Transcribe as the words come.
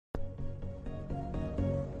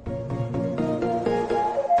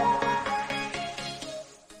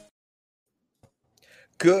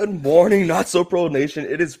Good morning, Not So Pro Nation.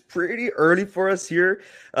 It is pretty early for us here.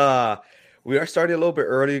 We are starting a little bit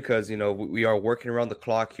early because we are working around the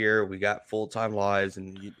clock here. We got full-time lives,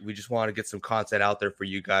 and we just want to get some content out there for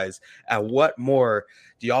you guys. And what more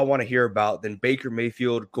do y'all want to hear about than Baker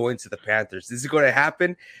Mayfield going to the Panthers? This is going to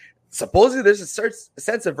happen. Supposedly, there's a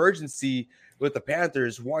sense of urgency with the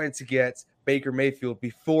Panthers wanting to get Baker Mayfield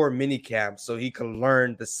before minicamp so he can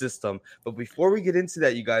learn the system. But before we get into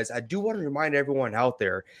that, you guys, I do want to remind everyone out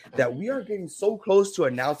there that we are getting so close to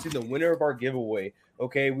announcing the winner of our giveaway.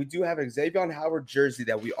 Okay, we do have an Xavier Howard jersey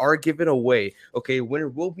that we are giving away. Okay, winner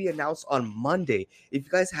will be announced on Monday. If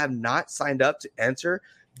you guys have not signed up to enter,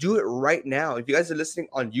 do it right now. If you guys are listening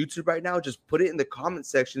on YouTube right now, just put it in the comment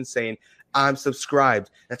section saying, I'm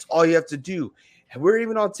subscribed. That's all you have to do. And we're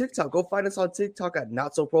even on TikTok. Go find us on TikTok at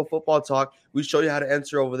Not So Pro Football Talk. We show you how to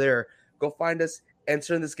enter over there. Go find us,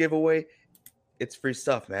 enter in this giveaway. It's free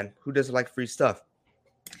stuff, man. Who doesn't like free stuff?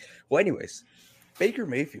 Well, anyways, Baker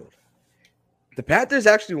Mayfield. The Panthers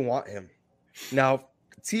actually want him. Now,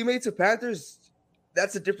 teammates of Panthers,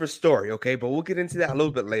 that's a different story, okay? But we'll get into that a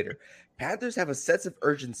little bit later. Panthers have a sense of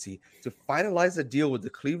urgency to finalize a deal with the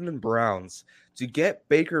Cleveland Browns to get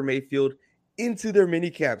Baker Mayfield into their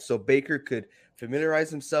minicamp so Baker could familiarize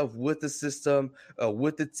himself with the system,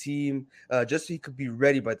 with the team, just so he could be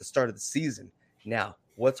ready by the start of the season. Now,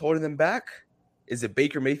 what's holding them back? Is it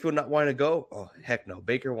Baker Mayfield not wanting to go? Oh, heck no.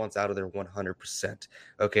 Baker wants out of there 100%.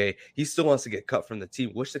 Okay, he still wants to get cut from the team,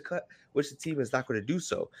 which the team is not going to do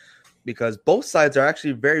so because both sides are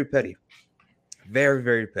actually very petty. Very,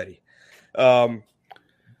 very petty.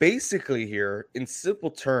 Basically here, in simple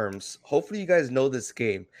terms, hopefully you guys know this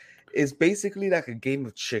game, is basically like a game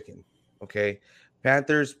of chicken, okay?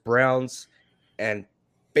 Panthers, Browns, and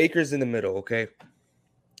Baker's in the middle, okay?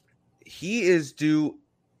 He is due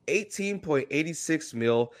 $18.86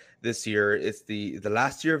 million this year. It's the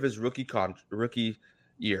last year of his rookie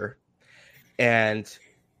year. And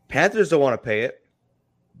Panthers don't want to pay it.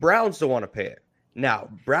 Browns don't want to pay it. Now,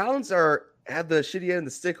 Browns have the shitty end of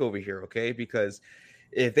the stick over here, okay? Because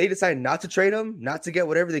if they decide not to trade him, not to get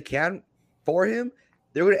whatever they can for him,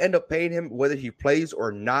 they're going to end up paying him whether he plays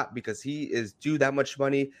or not because he is due that much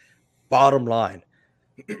money. Bottom line.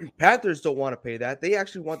 Panthers don't want to pay that. They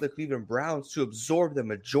actually want the Cleveland Browns to absorb the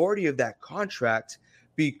majority of that contract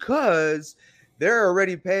because they're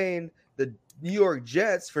already paying the New York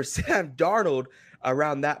Jets for Sam Darnold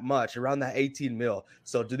around that 18 mil.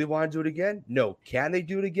 So do they want to do it again? No. Can they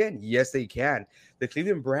do it again? Yes, they can. The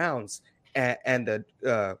Cleveland Browns and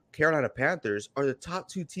the Carolina Panthers are the top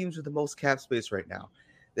two teams with the most cap space right now.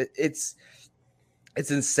 It's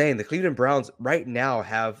insane. The Cleveland Browns right now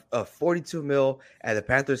have 42 mil and the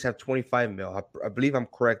Panthers have 25 mil. I believe I'm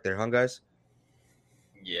correct there, huh, guys?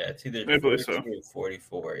 Yeah, it's either 42 or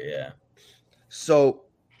 44, yeah. So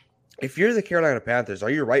if you're the Carolina Panthers, are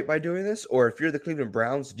you right by doing this? Or if you're the Cleveland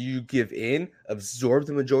Browns, do you give in, absorb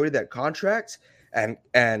the majority of that contract, and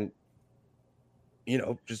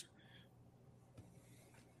just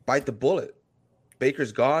bite the bullet?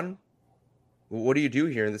 Baker's gone. What do you do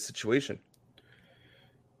here in this situation?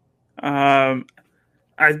 I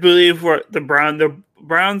believe what the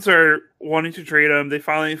Browns are wanting to trade him. They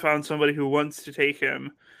finally found somebody who wants to take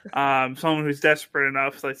him. Someone who's desperate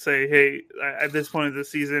enough, like say, hey, at this point of the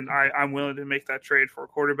season, I'm willing to make that trade for a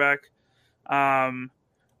quarterback. I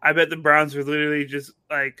bet the Browns are literally just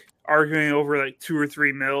like arguing over like 2 or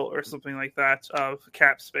 3 mil or something like that of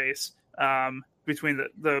cap space between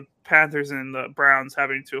the Panthers and the Browns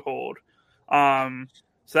having to hold.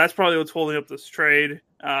 So that's probably what's holding up this trade,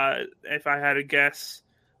 if I had to guess.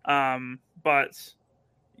 But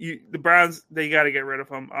the Browns, they got to get rid of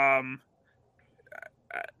him.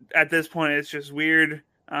 At this point, it's just weird.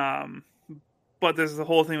 But there's the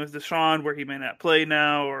whole thing with Deshaun where he may not play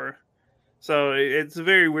now, so it's a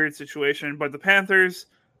very weird situation. But the Panthers,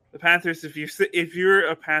 if you're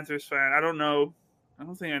a Panthers fan, I don't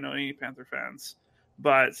think I know any Panther fans,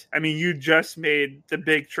 but I mean, you just made the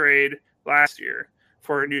big trade last year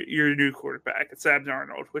for your new quarterback, it's Sam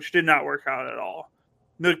Darnold, which did not work out at all.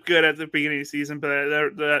 Looked good at the beginning of the season, but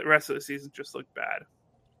the rest of the season just looked bad.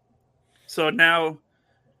 So now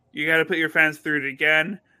you got to put your fans through it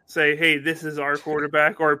again. Say, hey, this is our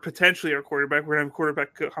quarterback, or potentially our quarterback. We're going to have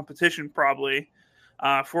quarterback competition probably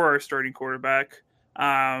for our starting quarterback.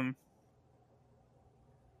 I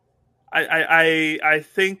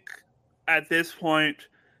think at this point,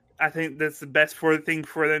 I think that's the best thing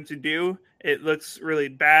for them to do. It looks really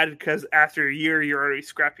bad because after a year, you're already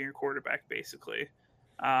scrapping your quarterback, basically.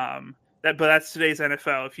 But that's today's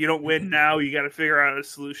NFL. If you don't win now, you got to figure out a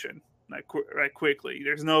solution. like quickly.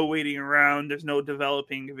 There's no waiting around. There's no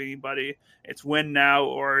developing of anybody. It's win now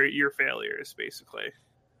or your failures, basically.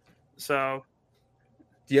 So,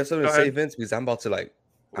 do you have something to ahead. say, Vince? Because I'm about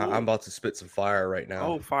to spit some fire right now.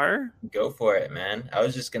 Oh, fire! Go for it, man. I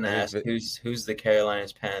was just gonna ask who's the Carolina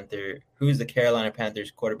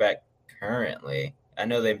Panthers quarterback currently. I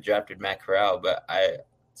know they've drafted Matt Corral, but I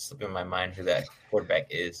slip in my mind who that quarterback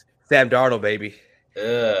is. Sam Darnold, baby.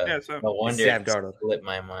 No wonder Sam it Darnold slipped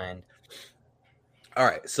my mind. All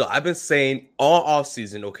right, so I've been saying all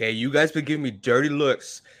offseason, okay? You guys been giving me dirty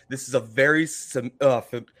looks. This is a very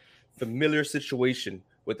familiar situation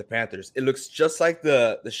with the Panthers. It looks just like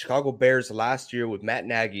the Chicago Bears last year with Matt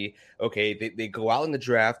Nagy. Okay, they go out in the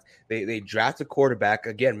draft. They draft a quarterback.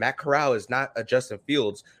 Again, Matt Corral is not a Justin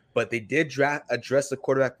Fields, but they did address the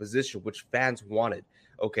quarterback position, which fans wanted.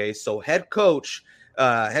 Okay, so head coach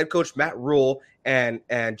Matt Rule and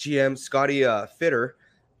GM Scotty Fitterer,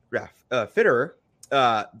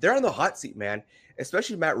 they're on the hot seat, man.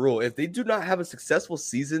 Especially Matt Rule. If they do not have a successful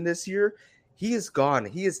season this year, he is gone.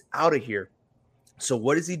 He is out of here. So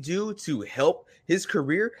what does he do to help his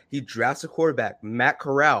career? He drafts a quarterback, Matt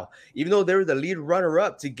Corral. Even though they were the lead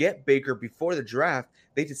runner-up to get Baker before the draft,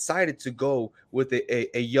 they decided to go with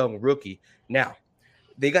a young rookie. Now,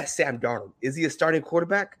 they got Sam Darnold. Is he a starting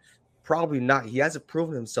quarterback? Probably not. He hasn't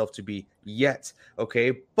proven himself to be yet,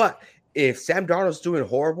 okay? But if Sam Darnold's doing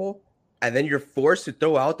horrible and then you're forced to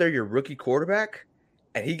throw out there your rookie quarterback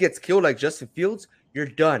and he gets killed like Justin Fields, you're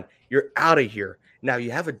done. You're out of here. Now,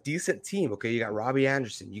 you have a decent team, okay? You got Robbie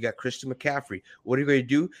Anderson. You got Christian McCaffrey. What are you going to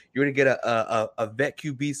do? You're going to get a vet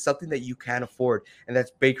QB, something that you can't afford, and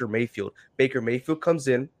that's Baker Mayfield. Baker Mayfield comes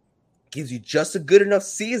in, gives you just a good enough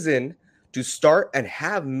season to start and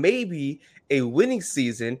have maybe a winning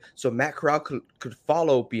season so Matt Corral could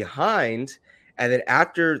follow behind. And then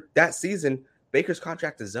after that season, Baker's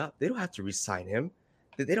contract is up. They don't have to re-sign him.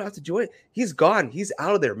 They don't have to do it. He's gone. He's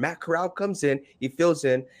out of there. Matt Corral comes in. He fills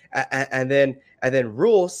in. And then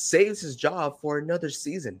Rule saves his job for another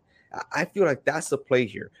season. I feel like that's the play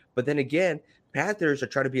here. But then again, Panthers are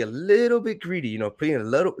trying to be a little bit greedy, playing a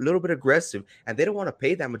little bit aggressive, and they don't want to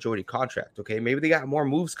pay that majority contract, okay? Maybe they got more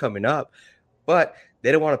moves coming up, but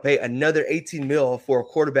they don't want to pay another $18 million for a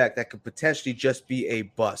quarterback that could potentially just be a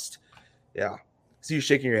bust. Yeah. See you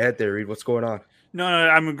shaking your head there, Reed. What's going on? No,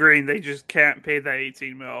 I'm agreeing. They just can't pay that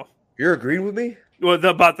 $18 million. You're agreeing with me? Well,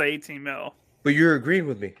 about the $18 million. But you're agreeing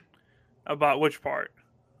with me. About which part?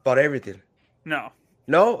 About everything. No?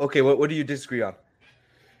 Okay, what do you disagree on?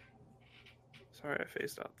 Sorry, I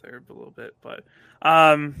phased out there a little bit, but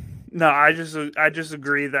no, I just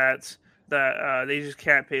agree that they just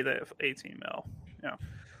can't pay that $18 million. Yeah.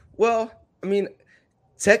 Well, I mean,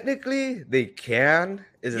 technically they can.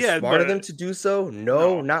 Is it smart of them to do so?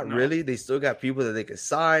 No, not really. They still got people that they can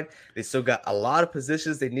sign. They still got a lot of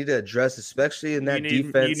positions they need to address, especially in that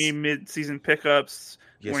defense. You need mid-season pickups.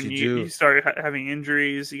 Yes, when you you start having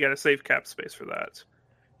injuries. You got to save cap space for that.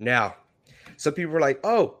 Now, some people are like,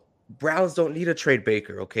 oh, Browns don't need to trade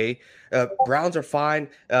Baker, okay? Browns are fine.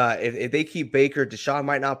 If they keep Baker, Deshaun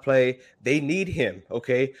might not play. They need him,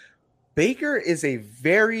 okay? Baker is a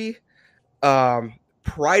very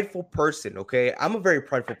prideful person, okay? I'm a very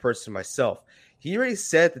prideful person myself. He already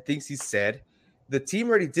said the things he said. The team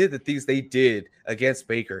already did the things they did against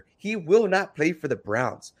Baker. He will not play for the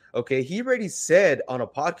Browns, okay? He already said on a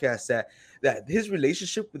podcast that his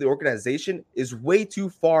relationship with the organization is way too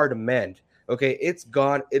far to mend. Okay, it's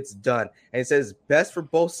gone, it's done. And he says it's best for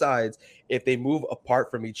both sides if they move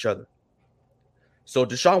apart from each other. So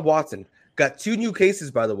Deshaun Watson got 2 new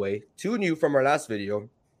cases, by the way, 2 new from our last video.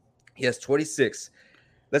 He has 26.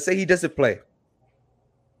 Let's say he doesn't play.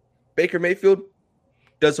 Baker Mayfield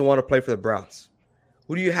doesn't want to play for the Browns.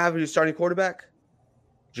 Who do you have as your starting quarterback?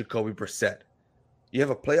 Jacoby Brissett. You have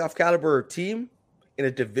a playoff caliber team in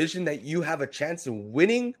a division that you have a chance in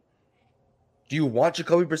winning. Do you want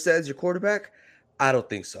Jacoby Brissett as your quarterback? I don't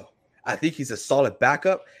think so. I think he's a solid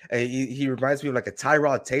backup. And he reminds me of like a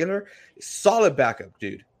Tyrod Taylor. Solid backup,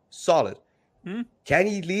 dude. Solid. Can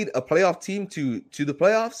he lead a playoff team to the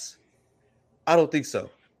playoffs? I don't think so.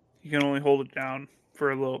 You can only hold it down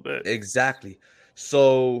for a little bit. Exactly.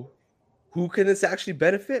 So who can this actually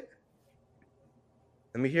benefit?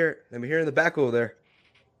 Let me hear in the back over there.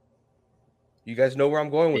 You guys know where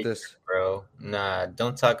I'm going with this. Bro, nah,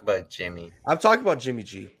 don't talk about Jimmy. I'm talking about Jimmy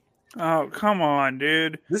G. Oh, come on,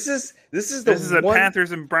 dude. This is a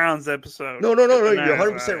Panthers and Browns episode. No. You're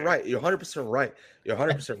 100% right. You're 100% right. You're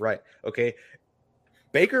 100% right. Okay.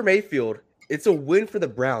 Baker Mayfield it's a win for the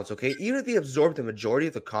Browns, okay? Even if they absorb the majority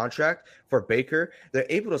of the contract for Baker, they're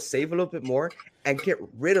able to save a little bit more and get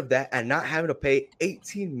rid of that and not having to pay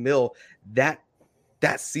 18 mil that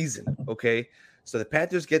season, okay? So the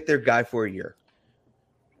Panthers get their guy for a year.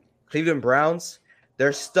 Cleveland Browns,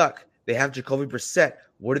 they're stuck. They have Jacoby Brissett.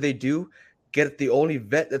 What do? Get the only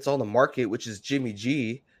vet that's on the market, which is Jimmy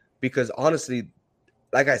G, because honestly,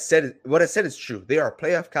 like I said, what I said is true. They are a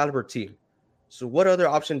playoff caliber team. So what other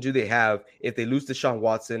option do they have if they lose Deshaun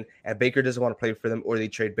Watson and Baker doesn't want to play for them, or they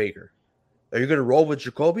trade Baker? Are you going to roll with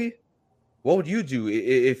Jacoby? What would you do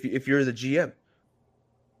if you're the GM?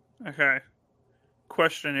 Okay.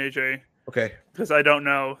 Question, AJ. Okay. Because I don't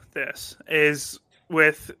know this. Is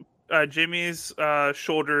with Jimmy's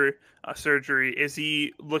shoulder surgery, is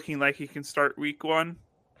he looking like he can start week 1?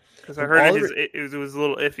 Because I heard it was a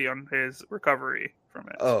little iffy on his recovery from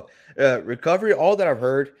it. Recovery, all that I've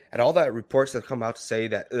heard and all that reports that come out to say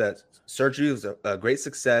that surgery was a great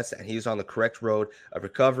success and he's on the correct road of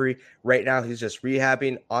recovery. Right now, he's just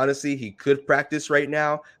rehabbing. Honestly, he could practice right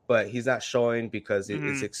now, but he's not showing because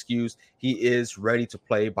it's excused. He is ready to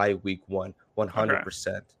play by week 1, 100%.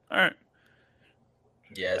 Okay. All right.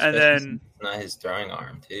 Yeah, and then not his throwing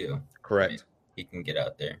arm too. Correct. I mean, he can get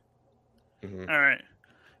out there. Mm-hmm. All right.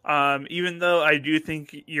 Even though I do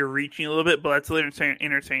think you're reaching a little bit, but let's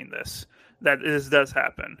entertain this. That this does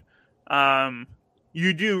happen.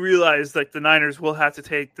 You do realize like the Niners will have to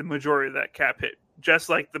take the majority of that cap hit, just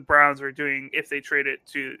like the Browns are doing if they trade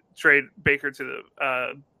Baker to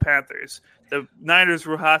the Panthers. The Niners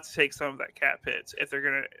will have to take some of that cap hit if they're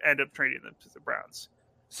going to end up trading them to the Browns.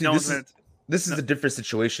 See, this is a different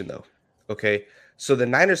situation, though. Okay, so the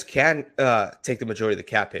Niners can take the majority of the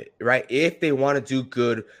cap hit, right? If they want to do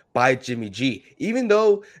good by Jimmy G, even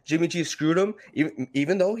though Jimmy G screwed him,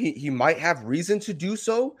 even though he might have reason to do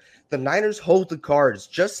so, the Niners hold the cards.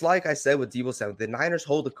 Just like I said with Deebo Samuel, the Niners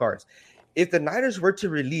hold the cards. If the Niners were to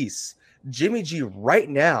release Jimmy G right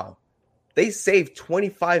now, they save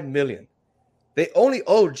 $25 million. They only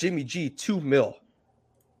owe Jimmy G $2 million.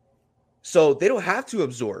 So they don't have to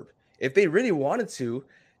absorb. If they really wanted to,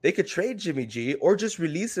 they could trade Jimmy G or just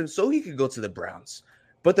release him so he could go to the Browns.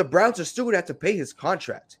 But the Browns are still going to have to pay his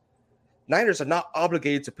contract. Niners are not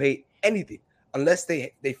obligated to pay anything unless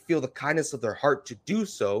they feel the kindness of their heart to do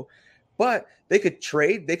so. But they could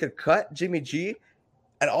trade, they could cut Jimmy G,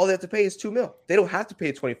 and all they have to pay is $2 million. They don't have to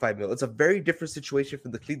pay $25 million. It's a very different situation for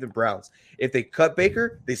the Cleveland Browns. If they cut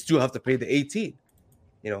Baker, they still have to pay the 18.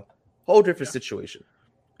 Whole different situation.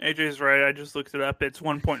 AJ's right. I just looked it up. It's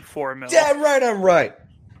 1.4 million. Damn right, I'm right.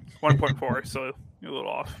 1.4, so you're a little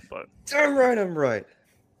off, but damn right, I'm right.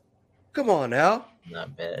 Come on now.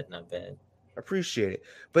 Not bad. Appreciate it.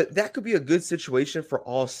 But that could be a good situation for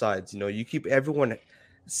all sides. You keep everyone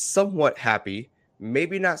somewhat happy.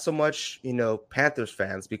 Maybe not so much, Panthers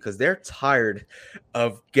fans, because they're tired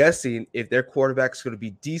of guessing if their quarterback's going to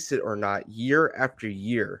be decent or not year after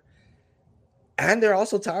year. And they're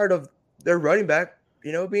also tired of their running back,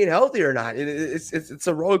 being healthy or not. It's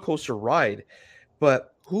a roller coaster ride. But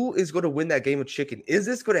who is going to win that game of chicken? Is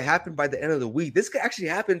this going to happen by the end of the week? This could actually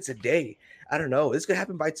happen today. I don't know. This could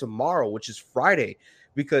happen by tomorrow, which is Friday,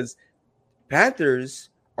 because Panthers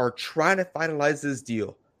are trying to finalize this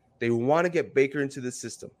deal. They want to get Baker into the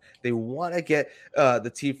system. They want to get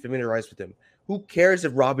the team familiarized with him. Who cares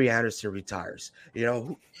if Robbie Anderson retires?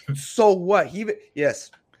 So what?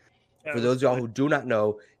 Yes. For those of y'all who do not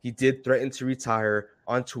know, he did threaten to retire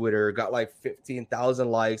on Twitter, got like 15,000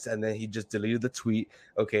 likes, and then he just deleted the tweet,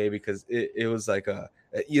 okay, because it was like a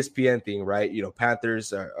ESPN thing, right?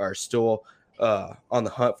 Panthers are still on the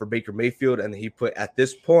hunt for Baker Mayfield, and he put, at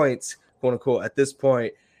this point, quote unquote, at this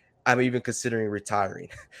point, I'm even considering retiring.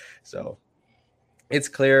 So it's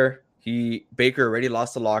clear Baker already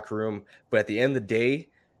lost the locker room, but at the end of the day,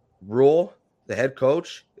 Rule, the head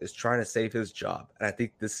coach, is trying to save his job, and I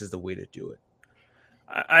think this is the way to do it.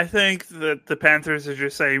 I think that the Panthers are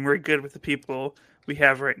just saying we're good with the people we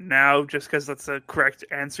have right now, just because that's the correct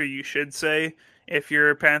answer you should say if you're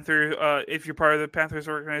a Panther, if you're part of the Panthers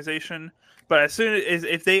organization. But as soon as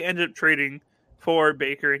if they end up trading for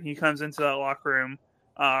Baker and he comes into that locker room,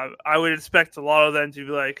 I would expect a lot of them to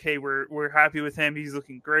be like, "Hey, we're happy with him. He's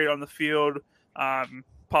looking great on the field.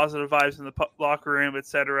 Positive vibes in the locker room,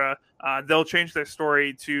 etc." They'll change their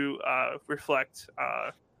story to reflect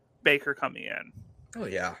Baker coming in. Oh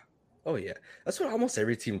yeah. That's what almost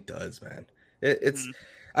every team does, man. It's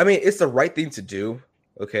the right thing to do.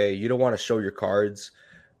 Okay, you don't want to show your cards,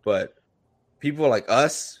 but people like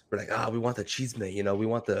us, we're like, we want the cheese man. We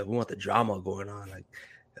want the drama going on. Like,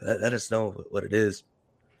 let us know what it is.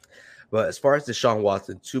 But as far as Deshaun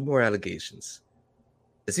Watson, 2 more allegations.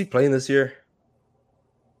 Is he playing this year?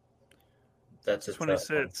 That's a tough one.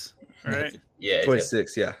 26, right? Yeah,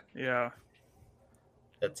 26, yeah. Yeah.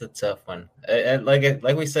 that's a tough one.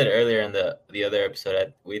 Like we said earlier in the other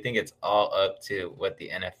episode, we think it's all up to what the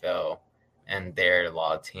NFL and their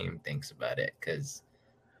law team thinks about it, because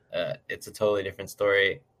it's a totally different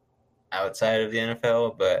story outside of the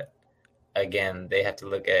NFL. But again, they have to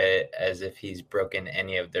look at it as if he's broken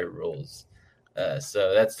any of their rules.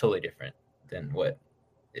 So that's totally different than what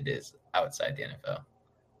it is outside the NFL.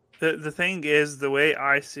 The thing is, the way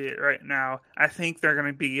I see it right now, I think they're going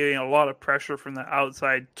to be getting a lot of pressure from the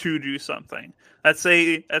outside to do something. Let's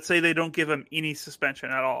say they don't give him any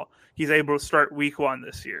suspension at all. He's able to start week 1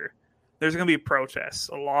 this year. There's going to be protests,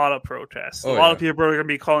 a lot of protests. Oh, a lot yeah. of people are going to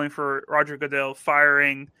be calling for Roger Goodell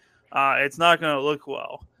firing. It's not going to look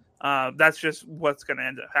well. That's just what's going to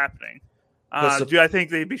end up happening. Do I think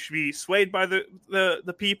they should be swayed by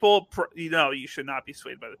the people? You should not be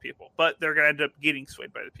swayed by the people, but they're going to end up getting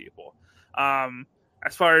swayed by the people.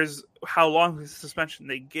 As far as how long the suspension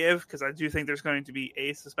they give, because I do think there's going to be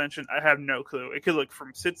a suspension, I have no clue. It could look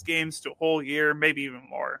from 6 games to a whole year, maybe even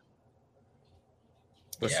more.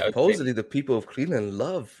 But supposedly the people of Cleveland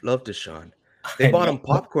love Deshaun. They I bought know. him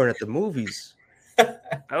popcorn at the movies.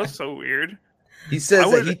 That was so weird. He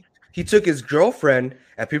says that he took his girlfriend,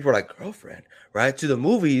 and people were like, girlfriend, right, to the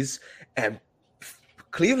movies, and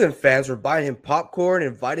Cleveland fans were buying him popcorn,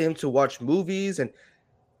 inviting him to watch movies, and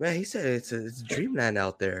man, he said it's dreamland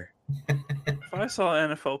out there. If I saw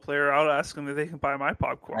an NFL player, I would ask them if they can buy my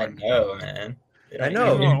popcorn. I know, man. I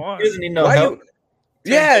know. He doesn't need no help.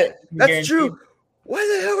 Yeah, that's true. Why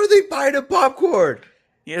the hell are they buying him popcorn?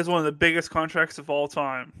 He has one of the biggest contracts of all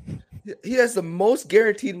time. He has the most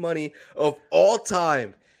guaranteed money of all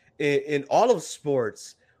time in all of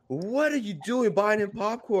sports. What are you doing buying him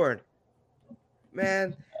popcorn?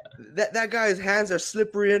 Man, that guy's hands are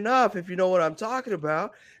slippery enough, if you know what I'm talking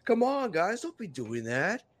about. Come on, guys, don't be doing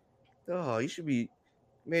that. Oh, you should be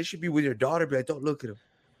with your daughter, but don't look at him.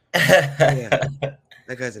 Yeah,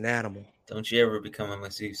 that guy's an animal. Don't you ever become a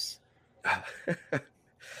masseuse.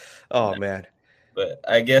 Oh, man. But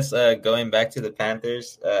I guess going back to the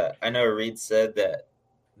Panthers, I know Reed said that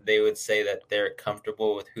they would say that they're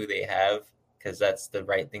comfortable with who they have, because that's the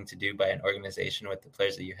right thing to do by an organization with the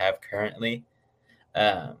players that you have currently.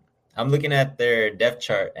 I'm looking at their depth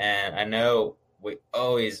chart, and I know we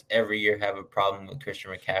always every year have a problem with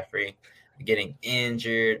Christian McCaffrey getting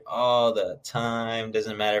injured all the time.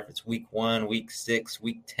 Doesn't matter if it's week 1, week 6,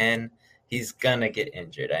 week 10, he's gonna get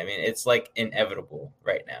injured. I mean, it's like inevitable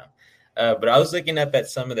right now. But I was looking up at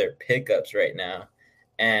some of their pickups right now,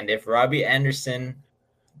 and if Robbie Anderson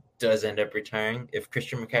does end up retiring, if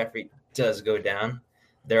Christian McCaffrey does go down,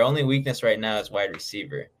 their only weakness right now is wide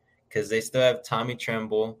receiver, because they still have Tommy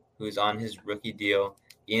Tremble, who's on his rookie deal,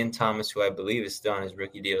 Ian Thomas, who I believe is still on his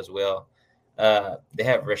rookie deal as well. They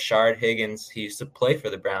have Rashard Higgins. He used to play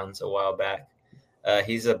for the Browns a while back.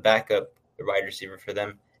 He's a backup wide receiver for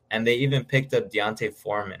them. And they even picked up Deontay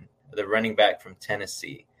Foreman, the running back from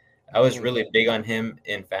Tennessee. I was really big on him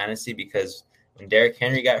in fantasy because when Derrick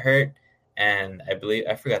Henry got hurt, and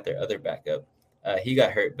I forgot their other backup, he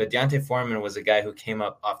got hurt. But Deontay Foreman was a guy who came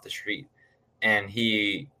up off the street, and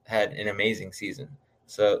he had an amazing season.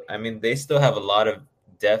 So, I mean, they still have a lot of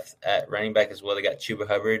depth at running back as well. They got Chuba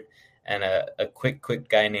Hubbard and a quick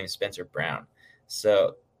guy named Spencer Brown.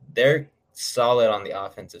 So they're solid on the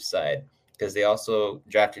offensive side because they also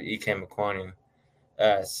drafted Ike McCollum.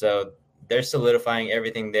 So they're solidifying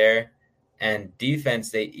everything there. And defense,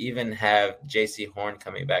 they even have J.C. Horn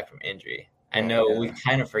coming back from injury. I know we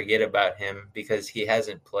kind of forget about him because he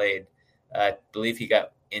hasn't played. I believe he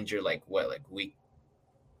got injured like week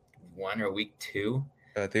 1 or week 2?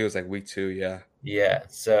 I think it was like week 2, yeah. Yeah,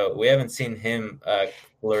 so we haven't seen him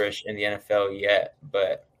flourish in the NFL yet,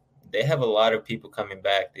 but they have a lot of people coming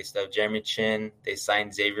back. They still have Jeremy Chin. They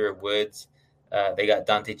signed Xavier Woods. They got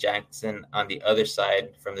Dante Jackson on the other side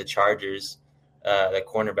from the Chargers, the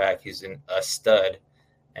cornerback who's a stud.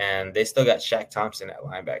 And they still got Shaq Thompson at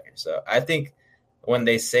linebacker. So I think when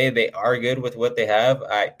they say they are good with what they have,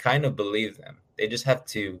 I kind of believe them. They just have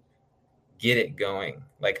to get it going,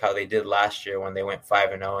 like how they did last year when they went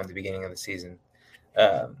 5-0 in the beginning of the season.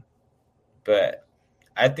 But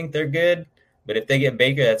I think they're good. But if they get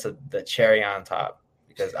Baker, that's the cherry on top,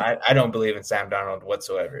 because I don't believe in Sam Darnold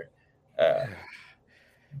whatsoever.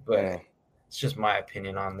 But it's just my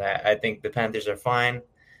opinion on that. I think the Panthers are fine.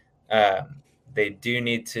 They do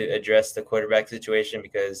need to address the quarterback situation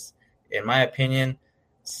because, in my opinion,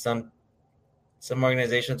 some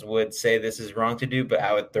organizations would say this is wrong to do, but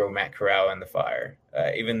I would throw Matt Corral in the fire.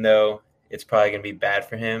 Even though it's probably going to be bad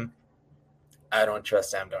for him, I don't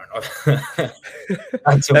trust Sam Darnold.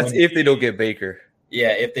 That's if they don't get Baker.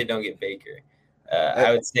 Yeah, if they don't get Baker.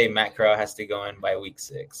 I would say Matt Corral has to go in by week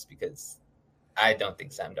 6 because I don't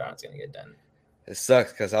think Sam Darnold's going to get done. It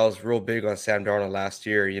sucks because I was real big on Sam Darnold last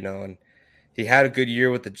year, and he had a good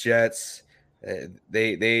year with the Jets.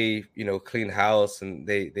 They clean house and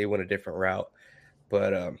they went a different route.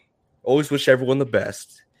 But always wish everyone the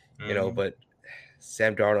best, But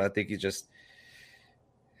Sam Darnold, I think he's just,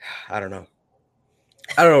 I don't know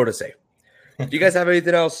what to say. Do you guys have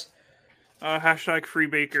anything else? Hashtag free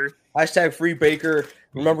Baker. Hashtag free Baker.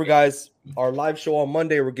 Remember, guys, our live show on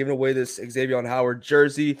Monday, we're giving away this Xavier Howard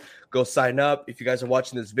jersey. Go sign up. If you guys are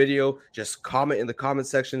watching this video, just comment in the comment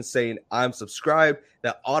section saying I'm subscribed.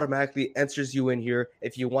 That automatically enters you in here.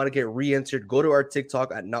 If you want to get re-entered, go to our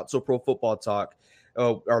TikTok at Not So Pro Football Talk.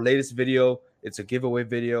 Our latest video, it's a giveaway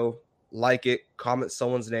video. Like it, comment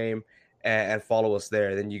someone's name, and follow us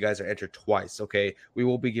there. Then you guys are entered twice, okay? We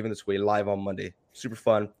will be giving this away live on Monday. Super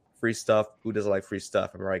fun, free stuff. Who doesn't like free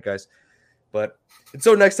stuff? Am I right, guys? But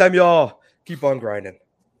until next time, y'all, keep on grinding.